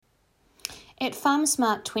At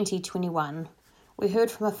FarmSmart 2021, we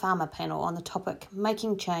heard from a farmer panel on the topic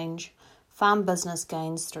Making Change, Farm Business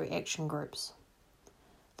Gains Through Action Groups.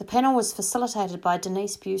 The panel was facilitated by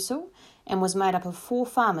Denise Bussell and was made up of 4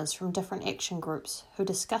 farmers from different action groups who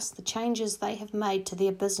discussed the changes they have made to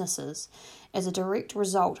their businesses as a direct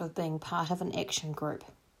result of being part of an action group.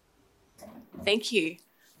 Thank you.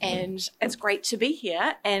 And it's great to be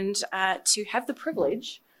here and to have the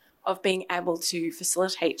privilege of being able to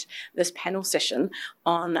facilitate this panel session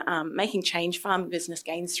on making change, farm business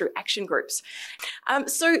gains through action groups.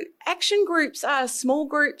 So action groups are small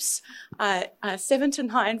groups, 7 to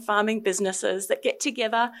 9 farming businesses that get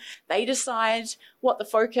together. They decide what the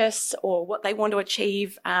focus or what they want to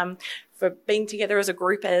achieve for being together as a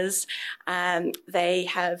group is. They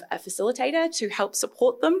have a facilitator to help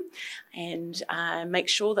support them and make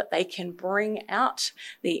sure that they can bring out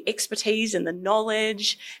the expertise and the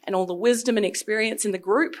knowledge and all the wisdom and experience in the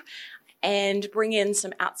group and bring in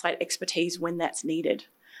some outside expertise when that's needed,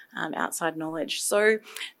 outside knowledge. So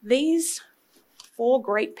these 4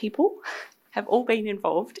 great people have all been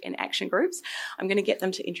involved in action groups. I'm going to get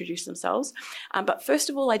them to introduce themselves. But first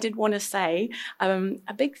of all, I did want to say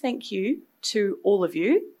a big thank you to all of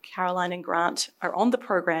you. Caroline and Grant are on the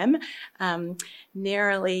program.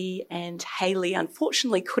 Nerily and Hayley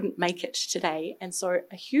unfortunately couldn't make it today. And so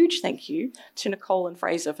a huge thank you to Nicole and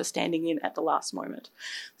Fraser for standing in at the last moment.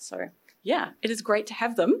 So yeah, it is great to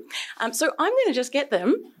have them. So I'm going to just get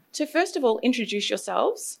them to first of all introduce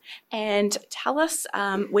yourselves and tell us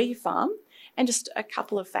where you farm and just a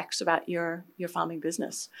couple of facts about your farming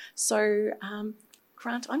business. So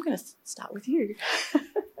Grant, I'm going to start with you.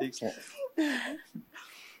 Excellent.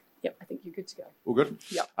 Yep, I think you're good to go. All good?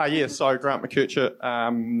 Yep. So Grant McKercher.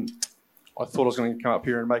 I thought I was going to come up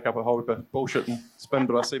here and make up a whole heap of bullshit and spin,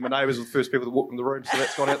 but I see my neighbours were the first people that walked in the room, so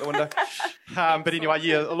that's gone out the window. But anyway,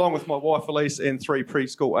 along with my wife Elise and 3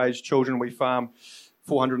 preschool-aged children, we farm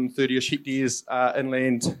 430-ish hectares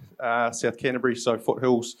inland, South Canterbury, so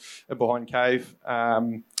foothills and behind Cave.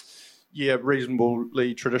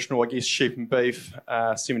 Reasonably traditional, I guess, sheep and beef,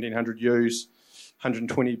 1,700 ewes,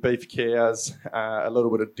 120 beef cows, a little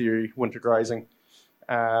bit of dairy, winter grazing.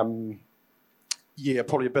 Probably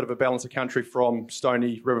a bit of a balance of country from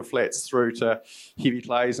stony river flats through to heavy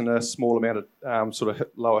clays and a small amount of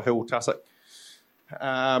lower hill tussock.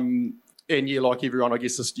 Like everyone, I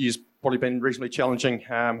guess this year's probably been reasonably challenging.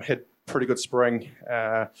 Had pretty good spring,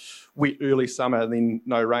 wet early summer, and then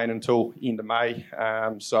no rain until end of May.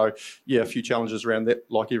 A few challenges around that,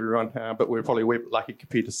 like everyone. But we're probably a wee bit lucky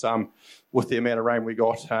compared to some with the amount of rain we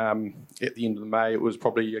got at the end of May. It was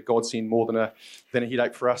probably a godsend more than a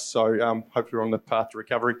headache for us. So hopefully we're on the path to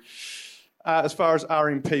recovery. As far as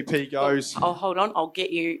RMPP goes... Oh, hold on. I'll get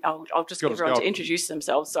you... I'll just get everyone to introduce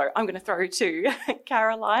themselves. So I'm going to throw to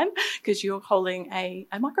Caroline because you're holding a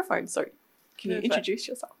microphone. So can you introduce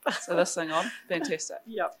yourself? So this thing on? Fantastic.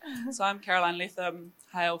 Yep. So I'm Caroline Letham,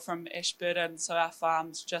 hail from Ashburton. So our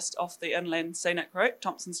farm's just off the inland scenic route,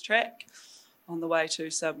 Thompson's Track, on the way to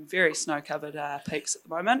some very snow-covered peaks at the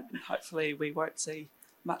moment. And hopefully we won't see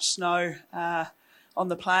much snow on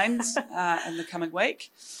the plains in the coming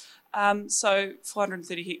week. So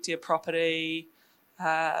 430 hectare property,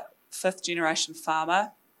 5th generation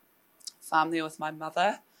farmer, farmed there with my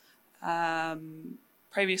mother.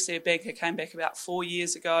 Previously a bagger, came back about 4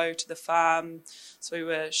 years ago to the farm, so we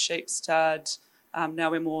were sheep stud.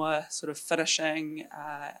 Now we're more sort of finishing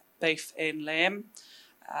beef and lamb,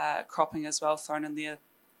 cropping as well, thrown in there.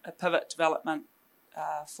 A pivot development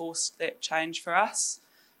forced that change for us,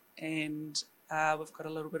 and we've got a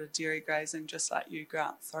little bit of dairy grazing, just like you,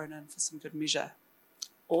 Grant, thrown in for some good measure.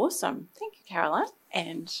 Awesome. Thank you, Caroline.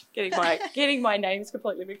 And getting my names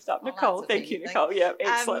completely mixed up. Nicole, thank you, Nicole. Yeah,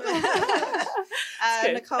 excellent.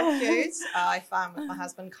 Nicole Hughes. I farm with my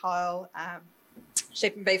husband, Kyle,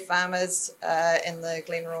 sheep and beef farmers in the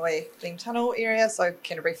Glenroy Glen Tunnel area, so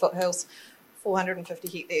Canterbury foothills, 450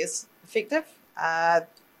 hectares effective.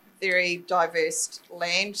 Very diverse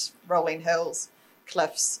land, rolling hills,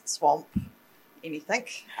 cliffs, swamp, anything.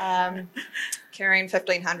 Carrying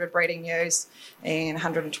 1,500 breeding ewes and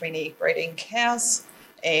 120 breeding cows,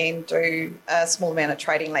 and do a small amount of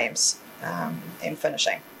trading lambs and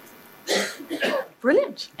finishing.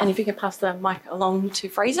 Brilliant. And if you could pass the mic along to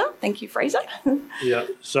Fraser. Thank you, Fraser. Yeah,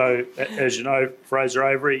 so as you know, Fraser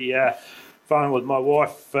Avery, farming with my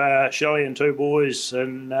wife Shelley and 2 boys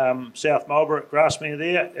in South Marlborough at Grasmere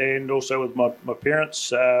there, and also with my parents.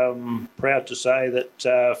 Proud to say that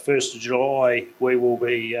 1st of July we will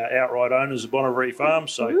be outright owners of Bonnevere Farm,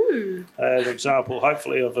 so an example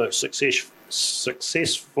hopefully of a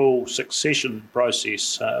successful succession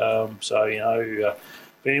process.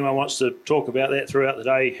 if anyone wants to talk about that throughout the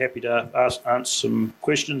day, happy to answer some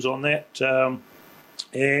questions on that.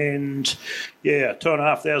 And yeah,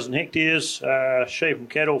 2,500 hectares, sheep and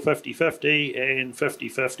cattle 50-50 and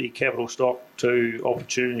 50-50 capital stock to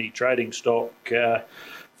opportunity trading stock.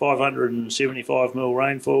 575 mil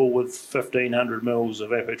rainfall with 1,500 mils of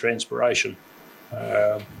evapotranspiration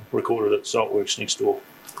recorded at Saltworks next door.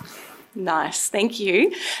 Nice, thank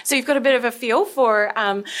you. So you've got a bit of a feel for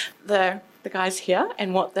the guys here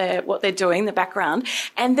and what they're doing, the background,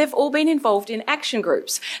 and they've all been involved in action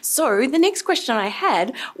groups. So the next question I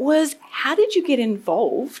had was, how did you get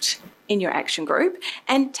involved in your action group?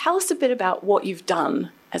 And tell us a bit about what you've done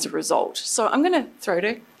as a result. So I'm going to throw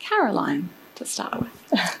to Caroline to start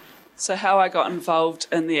with. So how I got involved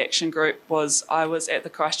in the action group was I was at the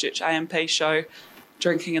Christchurch AMP show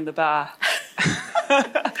drinking in the bar.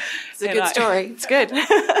 It's a good story. It's good.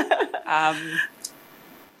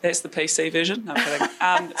 That's the PC version. No,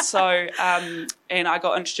 I'm kidding. And I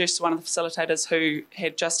got introduced to one of the facilitators who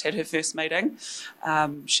had just had her first meeting.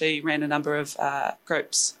 She ran a number of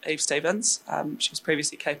groups, Eve Stevens. She was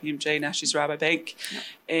previously KPMG, now she's Rabobank. Yep.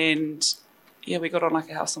 And yeah, we got on like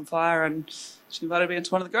a house on fire, and she invited me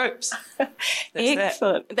into one of the groups.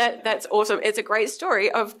 Excellent. That's awesome. It's a great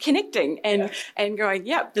story of connecting and going,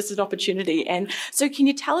 this is an opportunity. And so can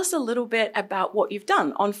you tell us a little bit about what you've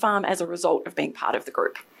done on farm as a result of being part of the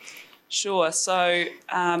group? Sure. So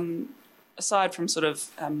aside from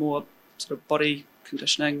more body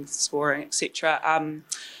conditioning, scoring, etc.,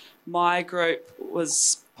 my group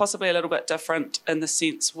was possibly a little bit different in the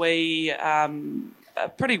sense we a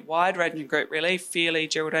pretty wide-ranging group, really, fairly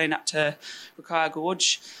Geraldine up to Rukaya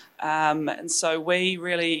Gorge. And so we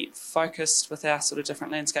really focused with our sort of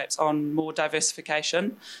different landscapes on more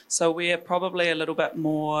diversification. So we're probably a little bit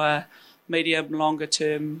more medium, longer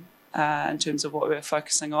term in terms of what we're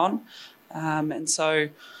focusing on. And so,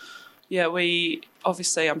 we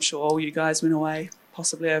obviously, I'm sure all you guys went away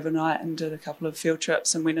possibly overnight and did a couple of field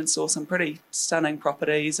trips and went and saw some pretty stunning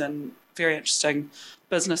properties and very interesting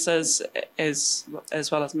businesses as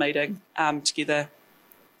well as meeting together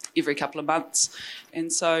every couple of months.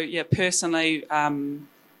 And so, personally,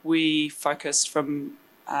 we focused from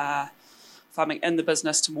farming in the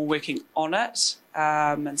business to more working on it.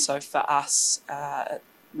 And so for us,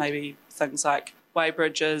 maybe things like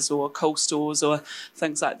weighbridges or coal stores or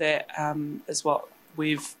things like that is what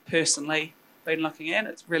we've personally been looking at.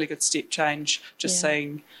 It's a really good step change,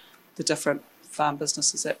 seeing the different farm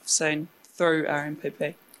businesses that we've seen through our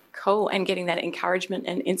MPP. Cool, and getting that encouragement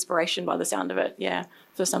and inspiration by the sound of it,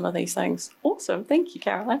 for some of these things. Awesome, thank you,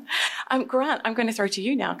 Caroline. Grant, I'm going to throw to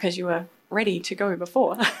you now because you were ready to go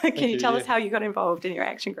before. Can you tell us how you got involved in your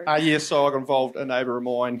action group? So I got involved, a neighbour of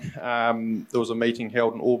mine. There was a meeting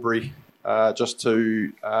held in Albury just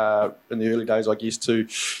to, in the early days, I guess, to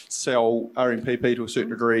sell RMPP to a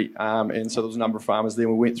certain degree. And so there was a number of farmers there.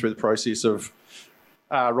 We went through the process of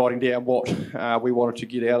writing down what we wanted to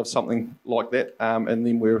get out of something like that. And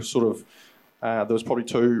then we were there was probably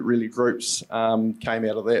two really groups came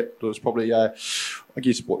out of that. There was probably, I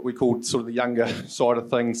guess, what we called sort of the younger side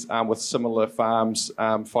of things with similar farms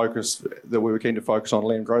focused that we were keen to focus on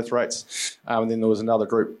land growth rates. And then there was another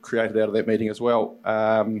group created out of that meeting as well.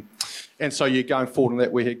 And so going forward on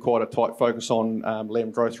that, we had quite a tight focus on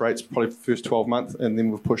land growth rates, probably for the first 12 months, and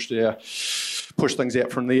then we've pushed things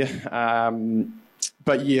out from there.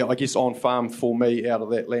 But I guess on farm for me, out of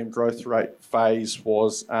that land growth rate phase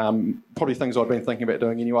was probably things I'd been thinking about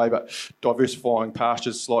doing anyway, but diversifying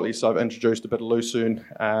pastures slightly. So I've introduced a bit of lucerne.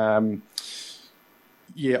 I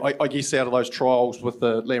guess out of those trials with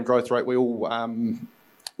the lamb growth rate, we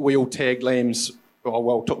all tagged lambs,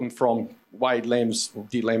 took them from weighed lambs, or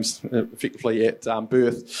dead lambs effectively at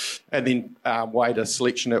birth, and then weighed a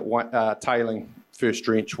selection at tailing, first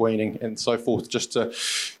drench, weaning, and so forth, just to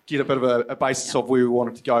get a bit of a basis of where we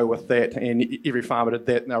wanted to go with that. And every farmer did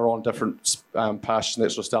that, and they were on different pastures and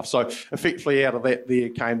that sort of stuff. So effectively out of that there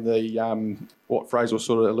came the what Fraser was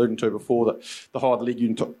sort of alluding to before, that the higher the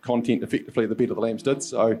legume content, effectively the better the lambs did.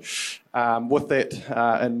 So with that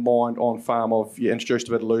in mind, on farm I've introduced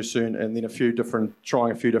a bit of lucerne, and then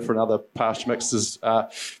trying a few different other pasture mixes,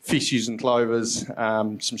 fescues and clovers,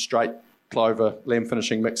 some straight clover, lamb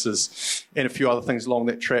finishing mixes, and a few other things along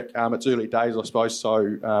that track. It's early days, I suppose, so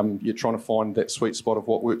you're trying to find that sweet spot of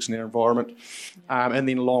what works in our environment. And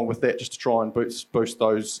then along with that, just to try and boost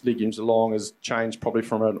those legumes along, is change probably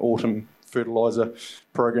from an autumn fertiliser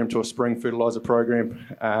program to a spring fertiliser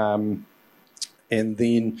program. And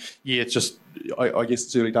then, it's just, I guess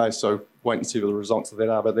it's early days, so wait and see what the results of that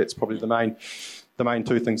are, but that's probably the the main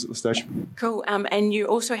two things at this stage. Cool. And you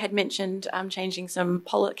also had mentioned changing some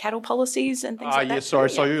cattle policies and things like that. So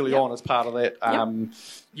early on, as part of that,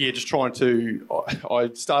 just trying to. I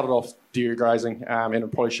started off dairy grazing, and I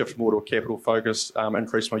probably shifted more to a capital focus,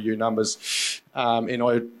 increased my ewe numbers, and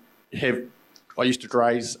I used to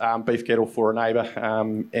graze beef cattle for a neighbour,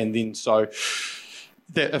 and then so.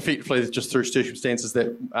 That effectively, just through circumstances,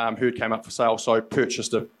 that herd came up for sale, so I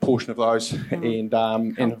purchased a portion of those and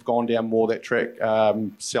have gone down more that track,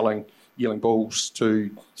 selling yearling bulls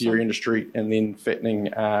to dairy industry and then fattening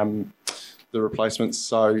the replacements.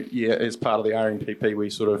 So, as part of the RMPP, we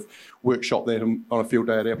sort of workshop that on a field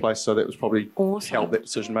day at our place, so that was probably helped that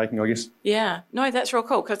decision-making, I guess. Yeah. No, that's real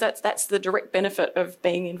cool, because that's the direct benefit of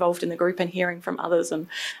being involved in the group and hearing from others and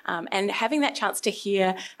having that chance to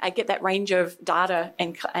hear, get that range of data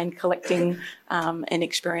and collecting an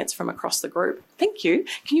experience from across the group. Thank you.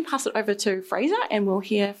 Can you pass it over to Fraser, and we'll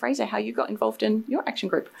hear, Fraser, how you got involved in your action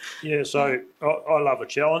group? Yeah, so I love a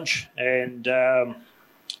challenge, and a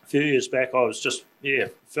few years back I was just,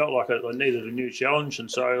 felt like I needed a new challenge, and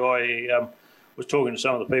so I was talking to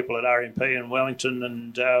some of the people at RMP in Wellington,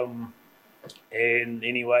 and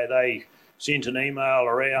anyway, they sent an email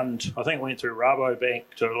around, I think it went through Rabobank,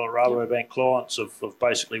 to a lot of Rabobank clients of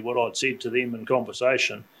basically what I'd said to them in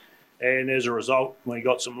conversation. And as a result, we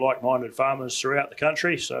got some like-minded farmers throughout the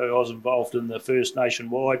country, so I was involved in the first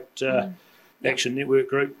nationwide action network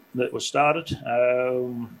group that was started.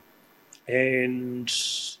 And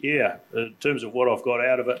in terms of what I've got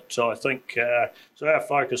out of it, I think so. Our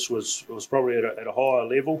focus was probably at a higher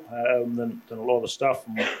level than a lot of the stuff.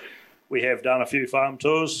 And we have done a few farm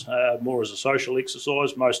tours, more as a social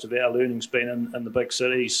exercise. Most of our learning's been in the big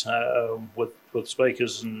cities with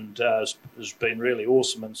speakers, and has been really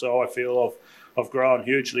awesome. And so I feel I've grown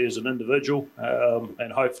hugely as an individual,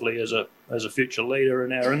 and hopefully as a future leader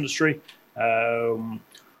in our industry.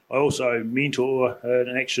 I also mentor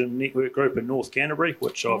an action network group in North Canterbury,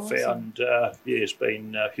 which I've found has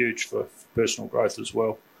been huge for personal growth as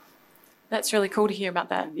well. That's really cool to hear about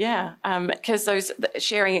that, because those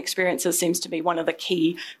sharing experiences seems to be one of the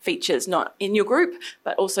key features, not in your group,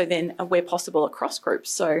 but also then where possible across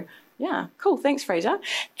groups. So, cool. Thanks, Fraser.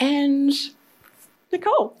 And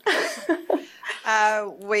Nicole.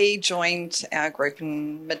 We joined our group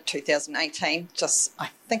in mid-2018. I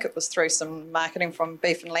think it was through some marketing from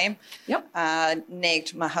Beef and Lamb. Yep.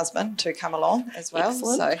 Nagged my husband to come along as well.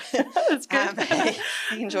 Excellent. So that's good.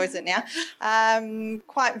 he enjoys it now.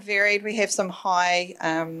 Quite varied. We have some high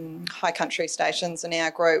country stations in our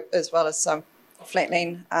group, as well as some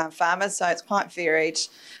flatland farmers. So it's quite varied,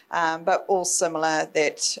 but all similar,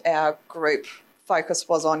 that our group focus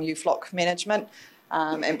was on ewe flock management.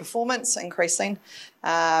 And performance increasing,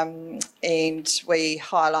 and we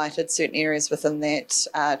highlighted certain areas within that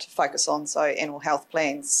to focus on, so animal health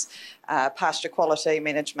plans, pasture quality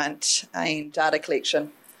management, and data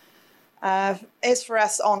collection. As for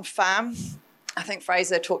us on farm, I think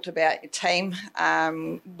Fraser talked about your team.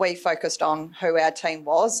 We focused on who our team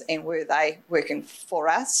was and were they working for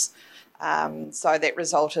us. So that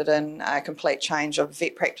resulted in a complete change of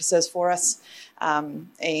vet practices for us,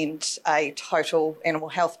 and a total animal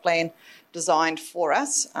health plan designed for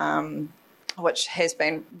us, which has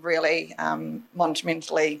been really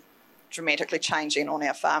monumentally, dramatically changing on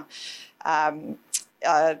our farm.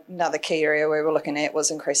 Another key area we were looking at was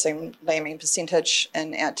increasing lambing percentage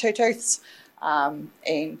in our two-tooths,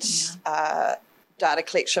 data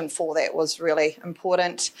collection for that was really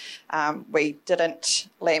important. We didn't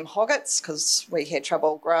lamb hoggets because we had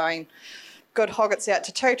trouble growing good hoggets out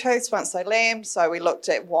to two-tooths once they lambed, so we looked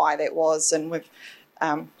at why that was, and we've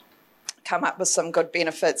come up with some good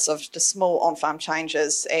benefits of just small on-farm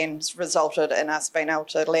changes, and resulted in us being able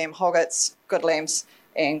to lamb hoggets, good lambs,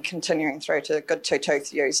 and continuing through to good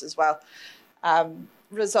two-tooth ewes as well.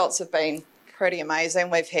 Results have been pretty amazing.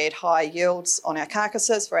 We've had high yields on our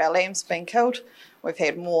carcasses for our lambs being killed. We've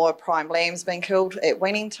had more prime lambs being killed at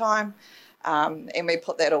weaning time, and we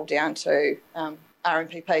put that all down to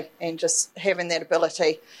RMPP and just having that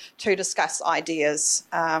ability to discuss ideas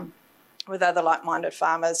with other like-minded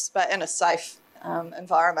farmers, but in a safe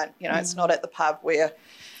environment. It's not at the pub where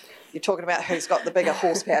you're talking about who's got the bigger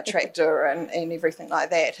horsepower tractor and everything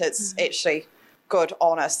like that. It's actually good,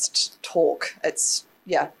 honest talk.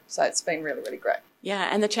 So it's been really, really great. Yeah,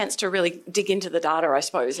 and the chance to really dig into the data, I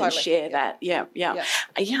suppose, and share that. Yeah.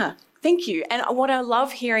 Thank you. And what I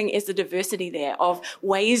love hearing is the diversity there of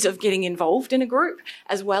ways of getting involved in a group,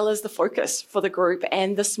 as well as the focus for the group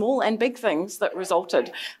and the small and big things that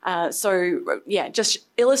resulted. Just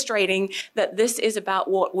illustrating that this is about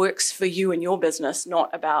what works for you and your business, not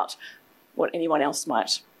about what anyone else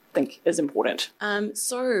might think is important.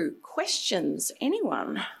 So questions,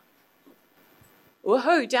 anyone?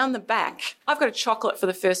 Woohoo, down the back. I've got a chocolate for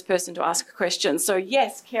the first person to ask a question. So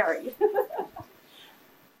yes, Carrie.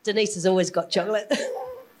 Denise has always got chocolate.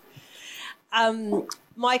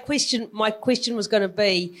 My question was going to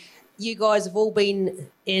be, you guys have all been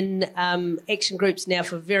in action groups now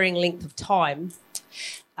for varying length of time.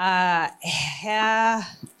 How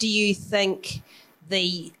do you think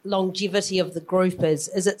the longevity of the group is?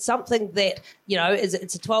 Is it something that,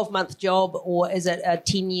 it's a 12-month job, or is it a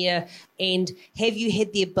 10-year? And have you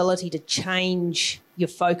had the ability to change your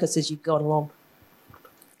focus as you've gone along?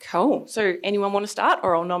 Cool. So anyone want to start,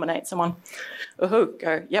 or I'll nominate someone? Woohoo,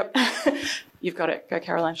 go. Yep. You've got it. Go,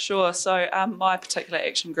 Caroline. Sure. So my particular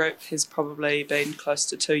action group has probably been close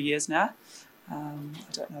to 2 years now. I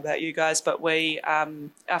don't know about you guys, but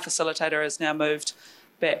our facilitator has now moved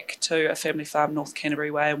back to a family farm, North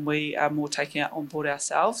Canterbury Way, and we are more taking it on board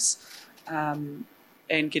ourselves and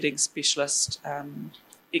getting specialist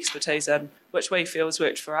expertise in, which we feel has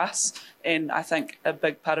worked for us. And I think a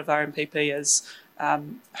big part of RMPP is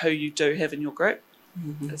who you do have in your group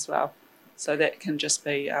as well. So that can just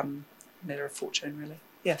be a matter of fortune, really.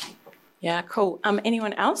 Yeah. Yeah, cool.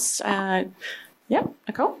 Anyone else? Yeah,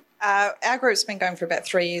 Nicole? Our group's been going for about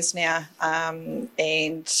 3 years now,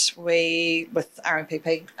 and we, with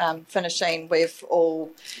RMPP finishing, we've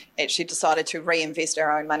all actually decided to reinvest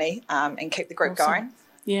our own money and keep the group going.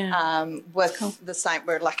 Yeah. The same,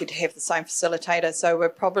 we're lucky to have the same facilitator, so we're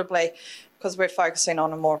probably, because we're focusing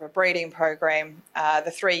on more of a breeding program,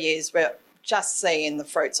 the 3 years we're just seeing the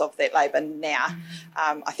fruits of that labour now.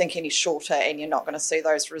 I think any shorter, and you're not going to see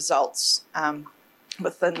those results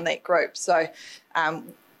within that group. So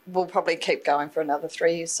we'll probably keep going for another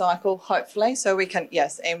 3 year cycle, hopefully. So we can,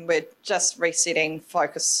 yes, and we're just resetting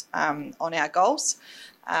focus on our goals.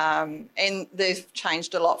 And they've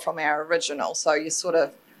changed a lot from our original. So you sort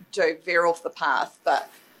of do veer off the path. But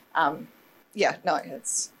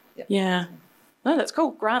it's... Yeah. No, that's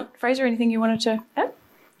cool. Grant, Fraser, anything you wanted to add?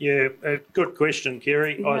 Yeah, a good question,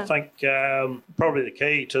 Kerry. Yeah. I think probably the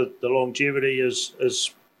key to the longevity is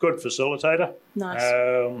good facilitator. Nice.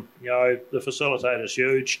 The facilitator's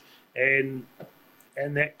huge, and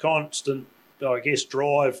that constant, I guess,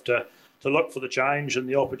 drive to look for the change and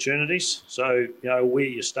the opportunities. So, where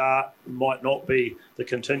you start might not be the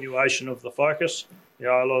continuation of the focus. A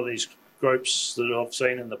lot of these groups that I've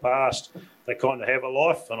seen in the past, they kind of have a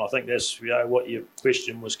life, and I think that's what your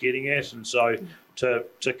question was getting at. And so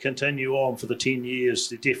to continue on for the 10 years,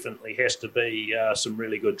 there definitely has to be some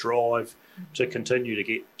really good drive to continue to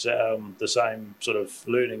get the same sort of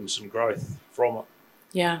learnings and growth from it.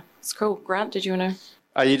 Yeah, it's cool. Grant, did you want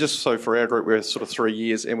to? Just so for our group, we're sort of 3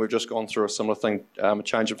 years, and we've just gone through a similar thing, a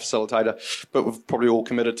change of facilitator, but we've probably all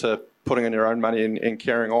committed to putting in our own money and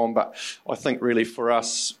carrying on. But I think really for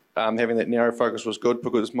us, having that narrow focus was good,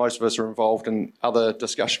 because most of us are involved in other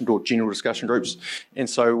discussion or general discussion groups, and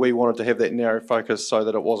so we wanted to have that narrow focus so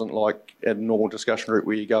that it wasn't like a normal discussion group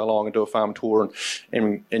where you go along and do a farm tour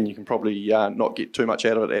and you can probably not get too much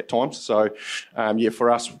out of it at times. So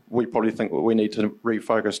for us, we probably think we need to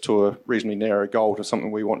refocus to a reasonably narrow goal, to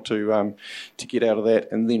something we want to get out of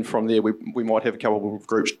that, and then from there we might have a couple of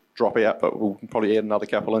groups drop out, but we'll probably add another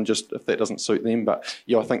couple in just if that doesn't suit them. But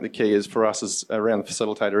I think the key is for us is around the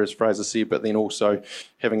facilitator, as Fraser said, but then also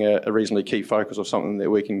having a reasonably key focus of something that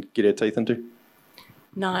we can get our teeth into.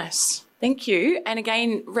 Nice. Thank you. And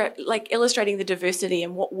again, illustrating the diversity,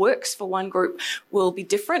 and what works for one group will be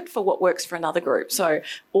different for what works for another group. So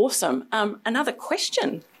awesome. Another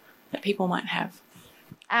question that people might have.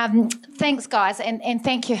 Thanks, guys, and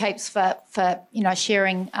thank you heaps for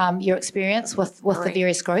sharing your experience with the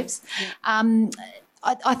various groups. Yeah.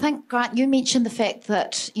 I think, Grant, you mentioned the fact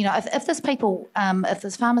that if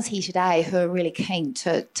there's farmers here today who are really keen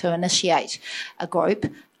to initiate a group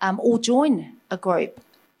or join a group,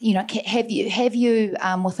 have you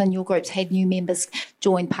within your groups had new members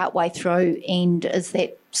join partway through, and is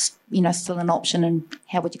that still an option, and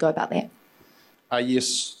how would you go about that? Yes,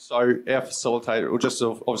 so our facilitator,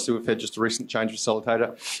 obviously we've had just a recent change of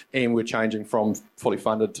facilitator, and we're changing from fully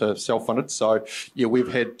funded to self-funded. So,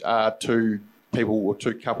 we've had two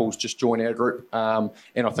couples just join our group, and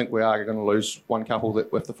I think we are going to lose one couple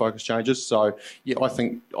with the focus changes. So, I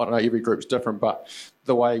don't know, every group's different, but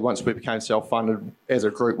the way once we became self-funded as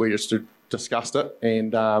a group, we just discussed it,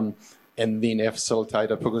 and then our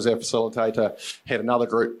facilitator, because our facilitator had another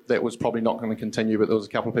group that was probably not going to continue, but there was a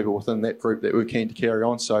couple of people within that group that were keen to carry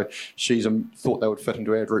on. So she's thought they would fit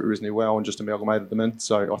into our group reasonably well and just amalgamated them in.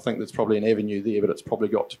 So I think there's probably an avenue there, but it's probably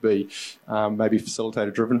got to be maybe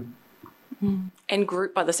facilitator driven. And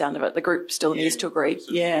group, by the sound of it, the group still needs to agree.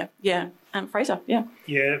 Yeah. Fraser, yeah.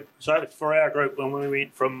 Yeah, so for our group, when we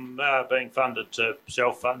went from being funded to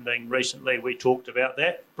self-funding recently, we talked about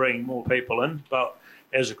that, bringing more people in. But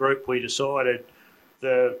as a group, we decided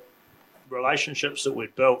the relationships that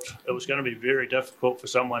we'd built, it was going to be very difficult for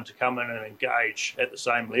someone to come in and engage at the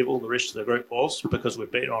same level the rest of the group was, because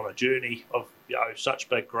we've been on a journey of such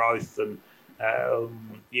big growth, and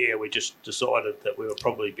we just decided that we were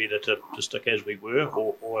probably better to stick as we were,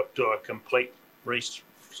 or do a complete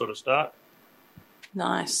sort of start.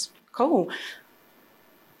 Nice. Cool.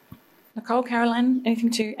 Nicole, Caroline, anything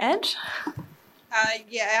to add?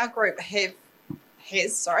 Our group has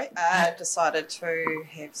decided to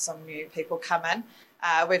have some new people come in.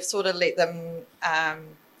 We've sort of let them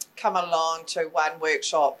come along to one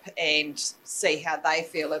workshop and see how they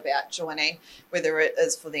feel about joining, whether it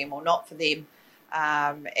is for them or not for them.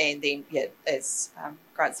 And then, as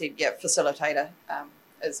Grant said, facilitator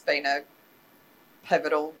has been a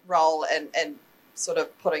pivotal role in sort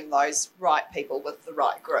of putting those right people with the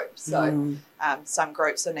right group. So some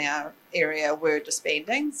groups in our area were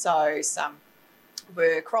disbanding, so some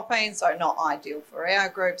were cropping, so not ideal for our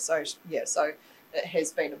group. So it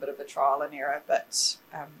has been a bit of a trial and error, but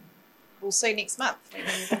we'll see next month when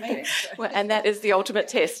we have the meeting. So. Well, and that is the ultimate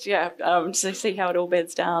test, to see how it all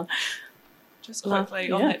beds down. Just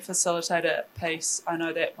quickly on that facilitator piece, I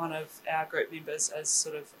know that one of our group members is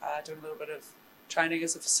sort of doing a little bit of training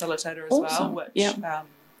as a facilitator as well, which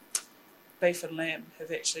Beef and Lamb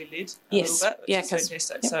have actually led a little bit, which is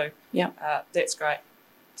fantastic. So that's great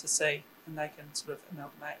to see, and they can sort of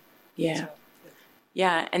amalgamate.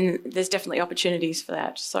 Yeah, and there's definitely opportunities for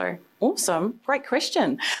that. So awesome. Great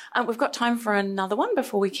question. We've got time for another one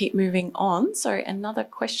before we keep moving on. So another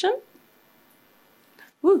question.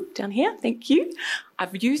 Woo, down here, thank you.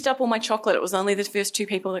 I've used up all my chocolate. It was only the first 2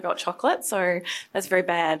 people that got chocolate, so that's very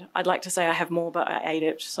bad. I'd like to say I have more, but I ate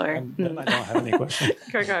it. So then I don't have any questions.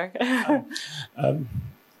 Go.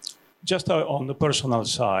 Just on the personal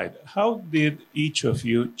side, how did each of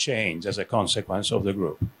you change as a consequence of the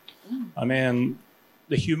group? I mean,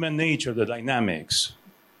 the human nature, the dynamics.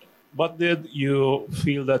 What did you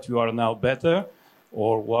feel that you are now better,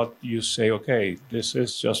 or what you say, okay, this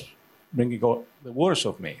is just bringing out the worst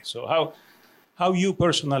of me? So how you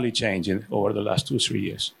personally changed over the last 2-3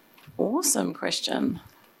 years? Awesome question.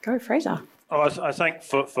 Go, Fraser. I think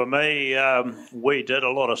for me, we did a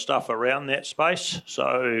lot of stuff around that space.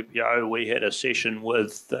 So, we had a session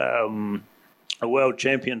with a world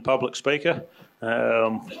champion public speaker.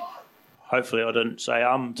 Hopefully I didn't say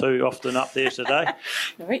too often up there today.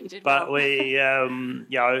 No, you did. But we, I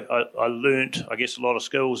learnt, I guess, a lot of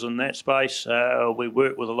skills in that space. We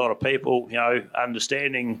worked with a lot of people,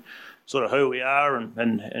 understanding sort of who we are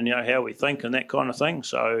and how we think and that kind of thing.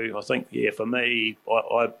 So I think, for me,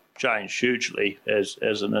 I changed hugely as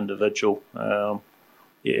an individual, in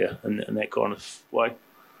that kind of way.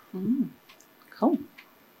 Cool.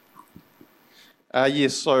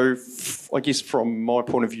 So I guess from my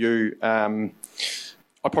point of view, I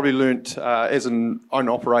probably learnt as an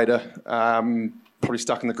owner operator, probably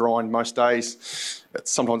stuck in the grind most days.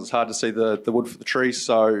 Sometimes it's hard to see the wood for the trees,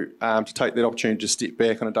 so to take that opportunity to step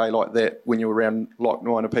back on a day like that when you're around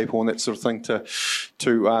like-minded people and that sort of thing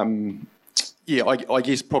I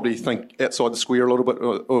guess probably think outside the square a little bit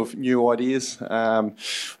of new ideas.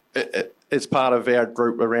 As part of our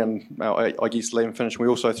group around, I guess, Lamb Finish, we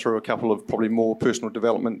also threw a couple of probably more personal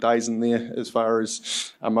development days in there as far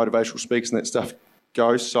as motivational speaks and that stuff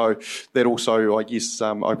goes. So that also, I guess,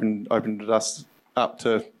 opened us up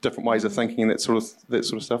to different ways of thinking and that sort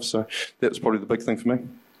of stuff. So that was probably the big thing for me.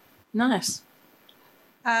 Nice.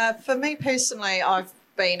 For me personally, I've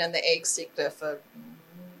been in the ag sector for,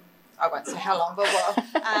 I won't say how long, but a while,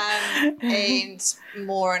 and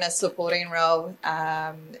more in a supporting role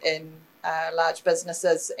in large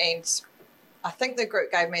businesses. And I think the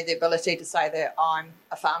group gave me the ability to say that I'm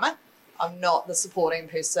a farmer. I'm not the supporting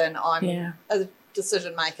person. I'm a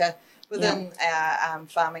decision maker within our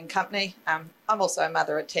farming company. I'm also a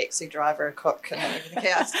mother, a taxi driver, a cook, and everything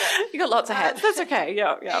else. You got lots of hats. That's okay.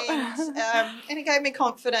 And it gave me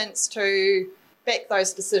confidence to back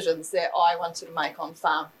those decisions that I wanted to make on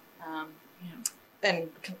farm. And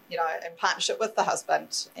in partnership with the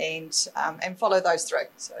husband, and follow those through.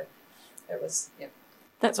 So it was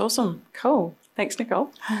That's awesome. Cool. Thanks,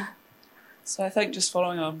 Nicole. So I think just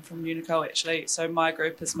following on from you, Nicole, actually, so my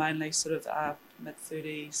group is mainly sort of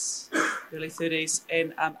mid-30s, early 30s,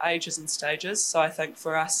 and ages and stages. So I think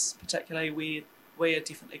for us particularly, we are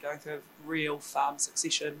definitely going through a real farm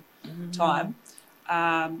succession time.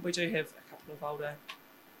 We do have a couple of older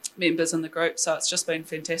members in the group. So it's just been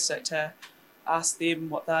fantastic to ask them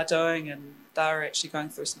what they're doing, and they're actually going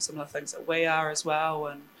through some similar things that we are as well.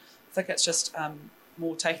 And I think it's just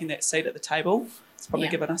more taking that seat at the table. It's probably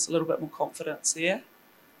given us a little bit more confidence there.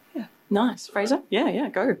 Yeah. Nice. Fraser? Yeah,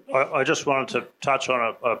 go. I just wanted to touch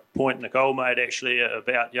on a point Nicole made actually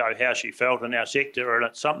about how she felt in our sector, and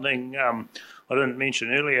it's something I didn't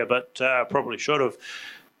mention earlier, but probably should have.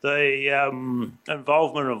 The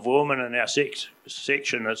involvement of women in our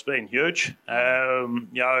section has been huge.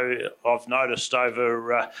 I've noticed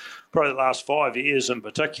over probably the last 5 years in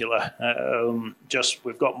particular, just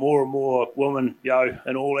we've got more and more women,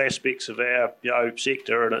 in all aspects of our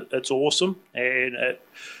sector, and it's awesome. And it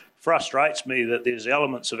frustrates me that there's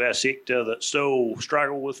elements of our sector that still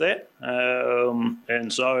struggle with that.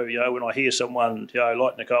 And so, when I hear someone,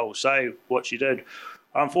 like Nicole say what she did,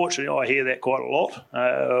 unfortunately, I hear that quite a lot,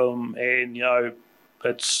 and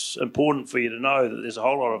it's important for you to know that there's a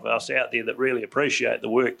whole lot of us out there that really appreciate the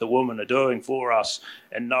work the women are doing for us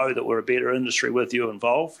and know that we're a better industry with you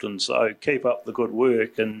involved. And so keep up the good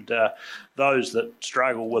work, and those that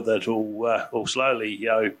struggle with it will slowly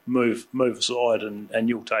move aside, and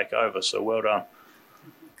you'll take over. So well done.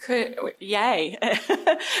 Yay.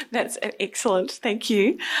 That's excellent. Thank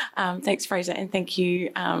you. Thanks, Fraser, and thank you,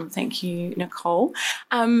 Nicole.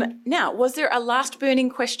 Now, was there a last burning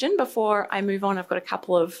question before I move on? I've got a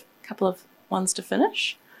couple of ones to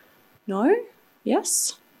finish. No?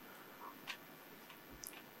 Yes?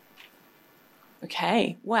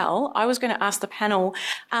 Okay, well, I was going to ask the panel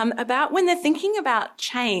about when they're thinking about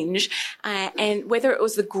change and whether it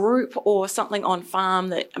was the group or something on farm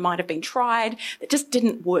that might have been tried that just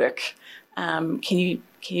didn't work. Can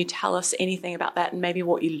you tell us anything about that and maybe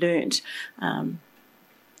what you learned?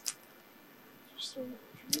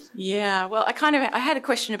 Yeah, well, I had a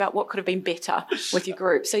question about what could have been better with your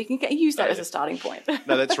group, so you can use that as a starting point.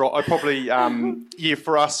 No, that's right. I probably,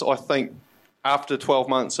 for us, I think after 12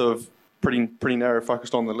 months of pretty narrow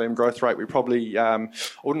focused on the lamb growth rate, we probably, I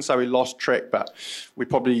wouldn't say we lost track, but we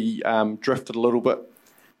probably drifted a little bit.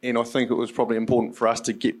 And I think it was probably important for us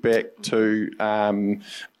to get back to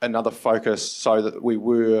another focus so that we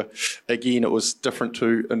were, again, it was different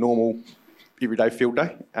to a normal everyday field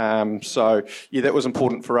day. That was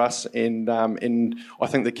important for us. And I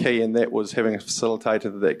think the key in that was having a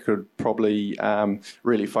facilitator that could probably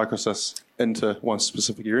really focus us into one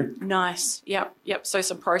specific area. Nice. Yep. So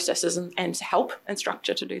some processes and help and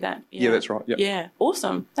structure to do that. Yeah, that's right. Yep. Yeah.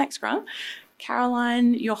 Awesome. Thanks, Grant.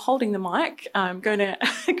 Caroline, you're holding the mic. I'm going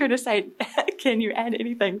to say, can you add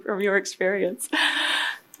anything from your experience?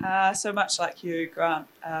 So much like you, Grant,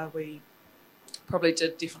 we probably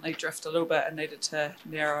did definitely drift a little bit and needed to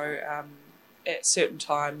narrow at certain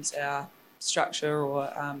times our structure or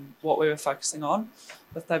what we were focusing on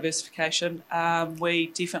with diversification. We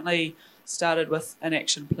definitely started with an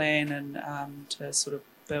action plan and to sort of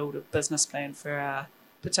build a business plan for our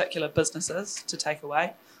particular businesses to take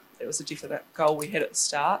away. That was a definite goal we had at the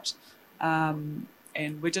start. And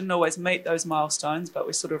we didn't always meet those milestones, but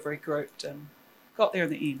we sort of regrouped and got there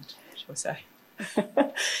in the end, shall we say.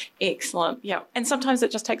 Excellent. Yeah. And sometimes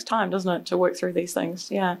it just takes time, doesn't it, to work through these things?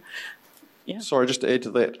 Yeah. Sorry, just to add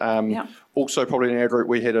to that, also probably in our group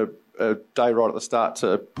we had a day right at the start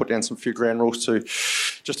to put down some few ground rules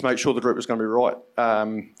just to make sure the group was going to be right.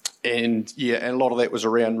 And a lot of that was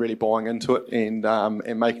around really buying into it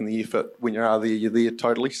and making the effort when you are there, you're there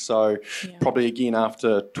totally. So probably again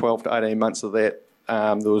after 12 to 18 months of that,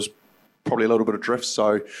 there was probably a little bit of drift.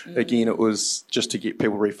 So again, it was just to get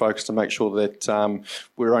people refocused to make sure that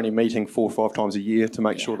we're only meeting 4 or 5 times a year to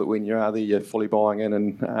make sure that when you are there, you're fully buying in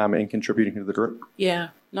and contributing to the group. Yeah.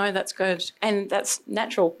 No, that's good. And that's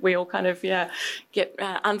natural. We all kind of, get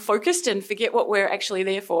unfocused and forget what we're actually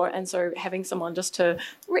there for. And so having someone just to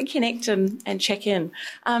reconnect and check in.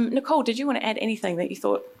 Nicole, did you want to add anything that you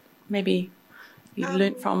thought maybe you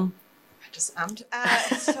learnt from? I just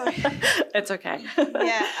It's okay.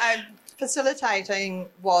 Facilitating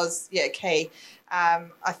was key.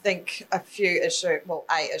 I think a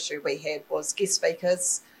issue we had was guest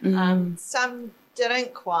speakers. Some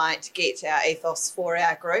didn't quite get our ethos for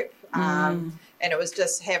our group, and it was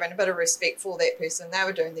just having a bit of respect for that person. They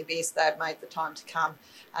were doing their best. They'd made the time to come.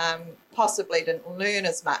 Possibly didn't learn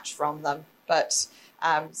as much from them, but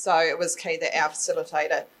so it was key that our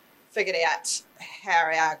facilitator figured out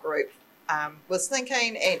how our group was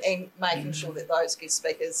thinking and making sure that those guest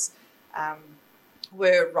speakers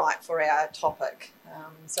were right for our topic.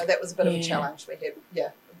 So that was a bit of a challenge we had. Yeah.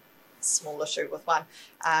 small issue with one.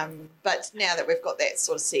 But now that we've got that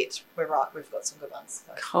sort of set, we're right, we've got some good ones.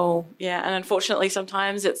 So. Cool. Yeah, and unfortunately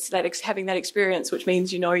sometimes it's that having that experience, which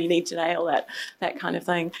means you need to nail that kind of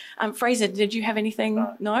thing. Fraser, did you have anything?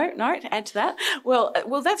 No, to add to that? Well,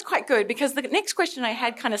 that's quite good, because the next question I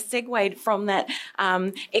had kind of segued from that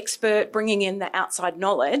expert bringing in the outside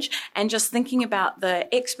knowledge, and just thinking about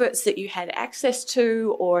the experts that you had access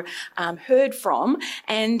to or heard from.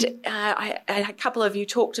 And a couple of you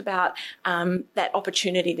talked about that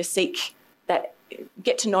opportunity to seek that,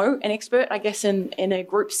 get to know an expert, I guess, in a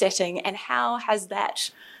group setting, and how has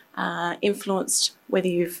that influenced whether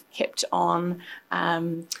you've kept on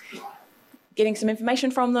getting some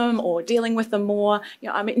information from them or dealing with them more?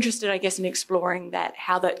 I'm interested, I guess, in exploring that,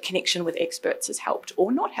 how that connection with experts has helped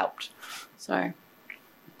or not helped. So,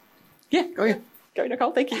 yeah, go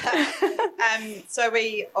Nicole, thank you. So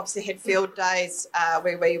we obviously had field days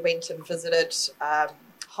where we went and visited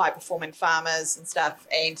high-performing farmers and stuff,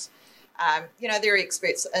 and they're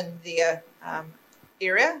experts in their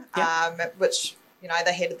area, which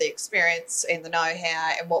they had the experience and the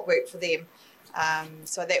know-how and what worked for them.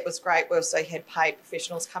 So that was great. We also had paid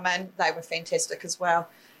professionals come in; they were fantastic as well.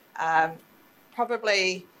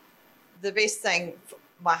 Probably the best thing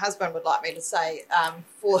my husband would like me to say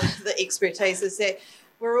for the expertise is that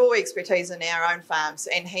we're all expertise in our own farms,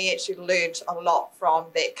 and he actually learned a lot from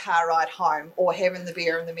that car ride home or having the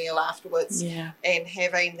beer and the meal afterwards, and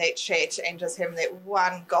having that chat and just having that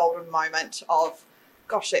one golden moment of,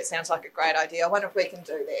 gosh, that sounds like a great idea. I wonder if we can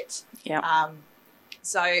do that. Yeah.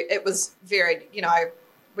 So it was very,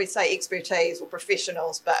 we say expertise or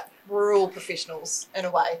professionals, but we're all professionals in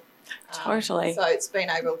a way. Totally. So it's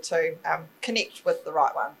been able to connect with the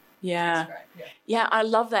right one. Yeah. Yeah, I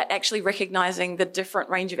love that, actually recognising the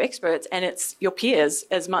different range of experts, and it's your peers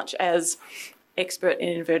as much as expert in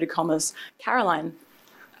inverted commas. Caroline?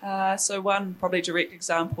 So one probably direct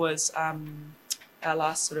example is our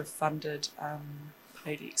last sort of funded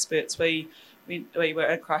media experts. We were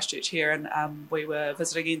in Christchurch here, and we were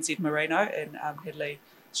visiting NZ Merino, and Hedley,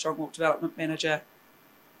 Strong Walk Development Manager,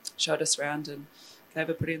 showed us around and gave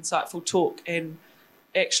a pretty insightful talk. And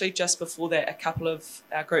actually just before that, a couple of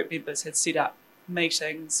our group members had set up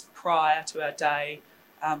meetings prior to our day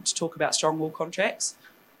to talk about strong wool contracts,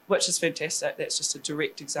 which is fantastic. That's just a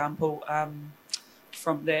direct example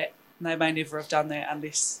from that. And they may never have done that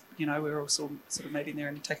unless, we were all sort of meeting there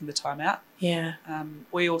and taking the time out. Yeah.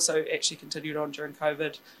 We also actually continued on during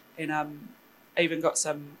COVID, and even got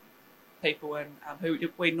some people in who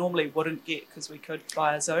we normally wouldn't get because we could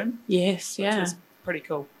via Zoom. Yes, which was pretty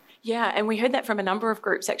cool. Yeah, and we heard that from a number of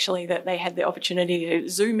groups, actually, that they had the opportunity to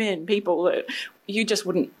Zoom in people that you just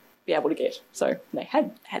wouldn't be able to get. So they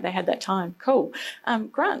had that time. Cool.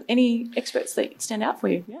 Grant, any experts that stand out for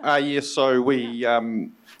you? So we,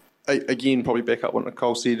 again, probably back up what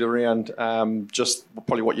Nicole said around just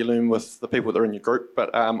probably what you learn with the people that are in your group.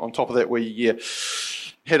 But on top of that, we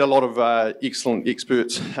had a lot of excellent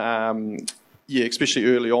experts. Especially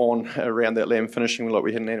early on around that lamb finishing, like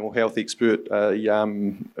we had an animal health expert,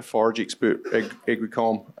 a forage expert,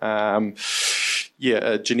 agricom,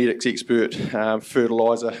 a genetics expert,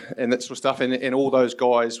 fertiliser, and that sort of stuff. And all those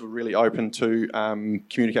guys were really open to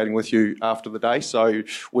communicating with you after the day. So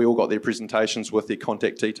we all got their presentations with their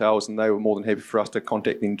contact details, and they were more than happy for us to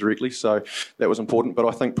contact them directly. So that was important. But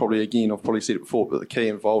I think probably, again, I've probably said it before, but the key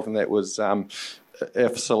involved in that was our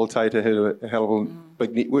facilitator had a hell of a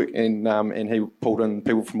big network, and he pulled in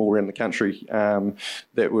people from all around the country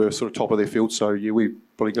that were sort of top of their field. So, we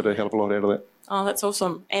probably got a hell of a lot out of that. Oh, that's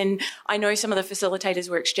awesome. And I know some of the facilitators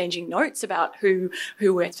were exchanging notes about who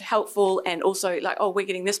were helpful, and also like, we're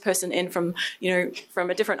getting this person in from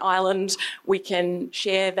a different island. We can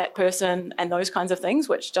share that person and those kinds of things,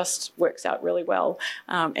 which just works out really well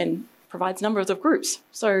and provides numbers of groups.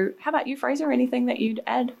 So how about you, Fraser? Anything that you'd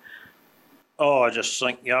add? I just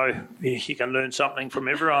think, you can learn something from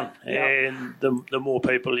everyone. And the more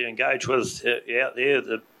people you engage with out there,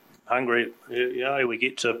 the hungrier, we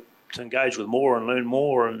get to engage with more and learn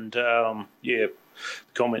more. And, the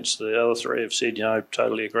comments the other three have said,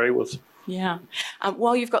 totally agree with. Yeah.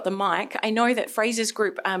 While you've got the mic, I know that Fraser's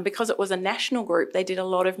group, because it was a national group, they did a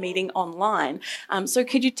lot of meeting online. So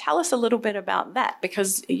could you tell us a little bit about that?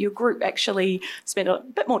 Because your group actually spent a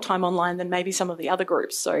bit more time online than maybe some of the other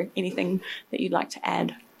groups. So anything that you'd like to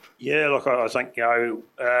add? Yeah, look, I think,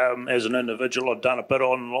 as an individual, I'd done a bit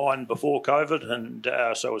online before COVID, and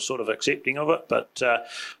so I was sort of accepting of it. But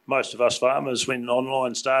most of us farmers, when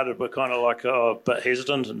online started, were kind of like a bit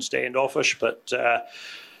hesitant and standoffish. But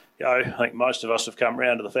I think most of us have come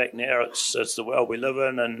around to the fact now it's the world we live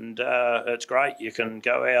in, and it's great. You can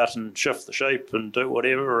go out and shift the sheep and do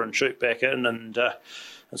whatever and shoot back in and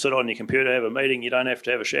sit on your computer, have a meeting. You don't have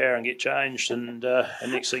to have a shower and get changed, and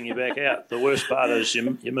next thing you're back out. The worst part is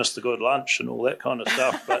you miss the good lunch and all that kind of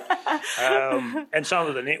stuff. But and some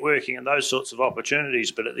of the networking and those sorts of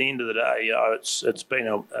opportunities. But at the end of the day, it's been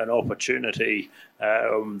an opportunity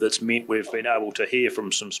that's meant we've been able to hear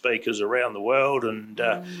from some speakers around the world and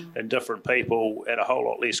different people at a whole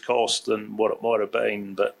lot less cost than what it might have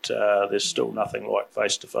been. But there's still nothing like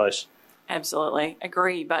face to face. Absolutely,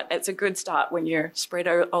 agree. But it's a good start when you're spread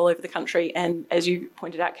all over the country. And as you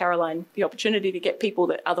pointed out, Caroline, the opportunity to get people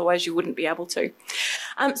that otherwise you wouldn't be able to.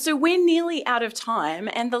 So we're nearly out of time.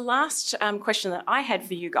 And the last question that I had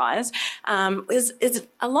for you guys is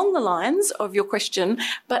along the lines of your question,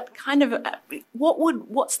 but kind of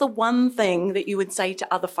what's the one thing that you would say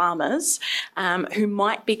to other farmers who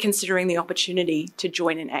might be considering the opportunity to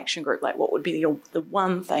join an action group? Like, what would be the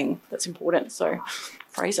one thing that's important? So,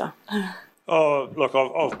 Fraser. Oh, look,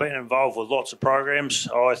 I've been involved with lots of programs.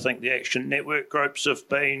 I think the Action Network groups have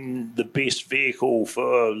been the best vehicle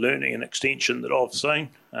for learning and extension that I've seen.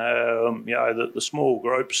 The small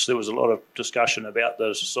groups, there was a lot of discussion about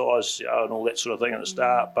the size and all that sort of thing at the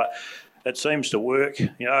start, but it seems to work.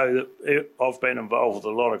 I've been involved with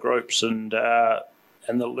a lot of groups, and the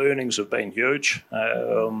learnings have been huge.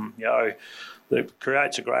 It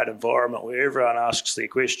creates a great environment where everyone asks their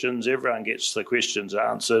questions, everyone gets the questions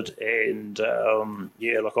answered, and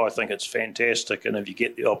I think it's fantastic. And if you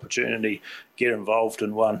get the opportunity, get involved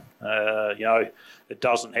in one. It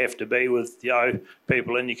doesn't have to be with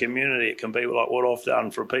people in your community. It can be like what I've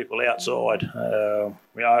done for people outside.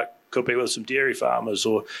 It could be with some dairy farmers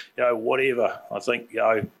or whatever. I think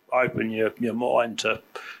open your mind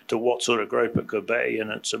to what sort of group it could be, and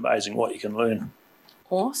it's amazing what you can learn.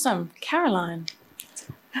 Awesome. Caroline?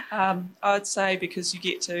 I would say because you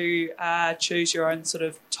get to choose your own sort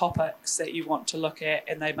of topics that you want to look at,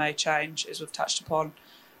 and they may change, as we've touched upon.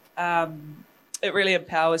 It really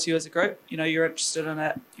empowers you as a group. You're interested in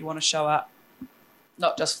it. You want to show up,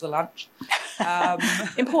 not just for the lunch.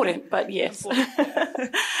 Important, but yes.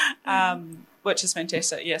 Which is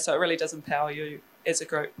fantastic. Yeah, so it really does empower you as a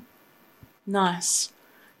group. Nice.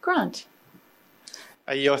 Grant?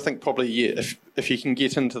 I think probably, if you can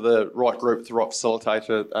get into the right group, the right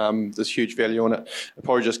facilitator, there's huge value in it. It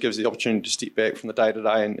probably just gives the opportunity to step back from the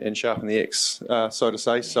day-to-day and sharpen the axe, so to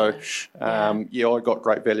say. So, I got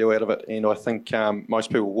great value out of it, and I think most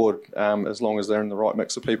people would, as long as they're in the right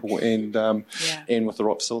mix of people and with the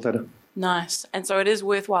right facilitator. Nice. And so it is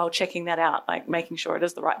worthwhile checking that out, like making sure it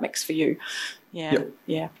is the right mix for you. Yeah. Yep.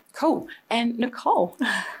 Yeah. Cool. And Nicole?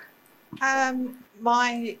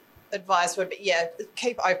 My advice would be,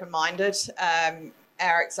 keep open-minded.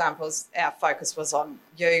 Our examples, our focus was on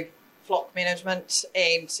flock management,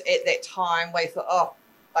 and at that time we thought,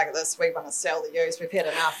 look at this, we want to sell the ewes, we've had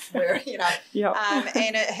enough.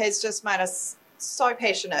 And it has just made us so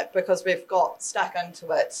passionate because we've got stuck into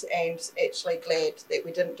it, and actually glad that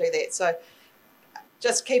we didn't do that. So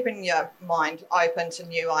just keeping your mind open to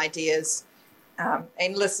new ideas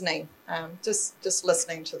and listening, just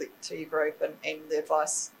listening to your group and the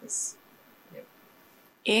advice is.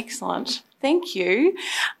 Excellent. Thank you.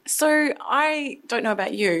 So I don't know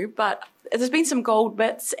about you, but there's been some gold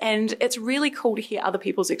bits, and it's really cool to hear other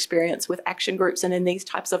people's experience with action groups and in these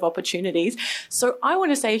types of opportunities. So I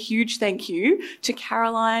want to say a huge thank you to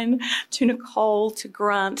Caroline, to Nicole, to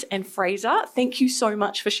Grant and Fraser. Thank you so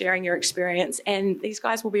much for sharing your experience. And these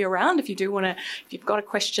guys will be around if you've got a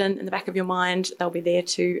question in the back of your mind, they'll be there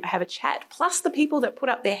to have a chat. Plus the people that put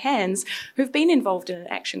up their hands who've been involved in an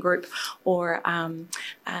action group or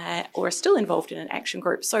are still involved in an action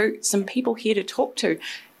group. So some people here to talk to.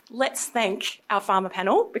 Let's thank our farmer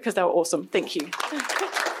panel because they were awesome. Thank you.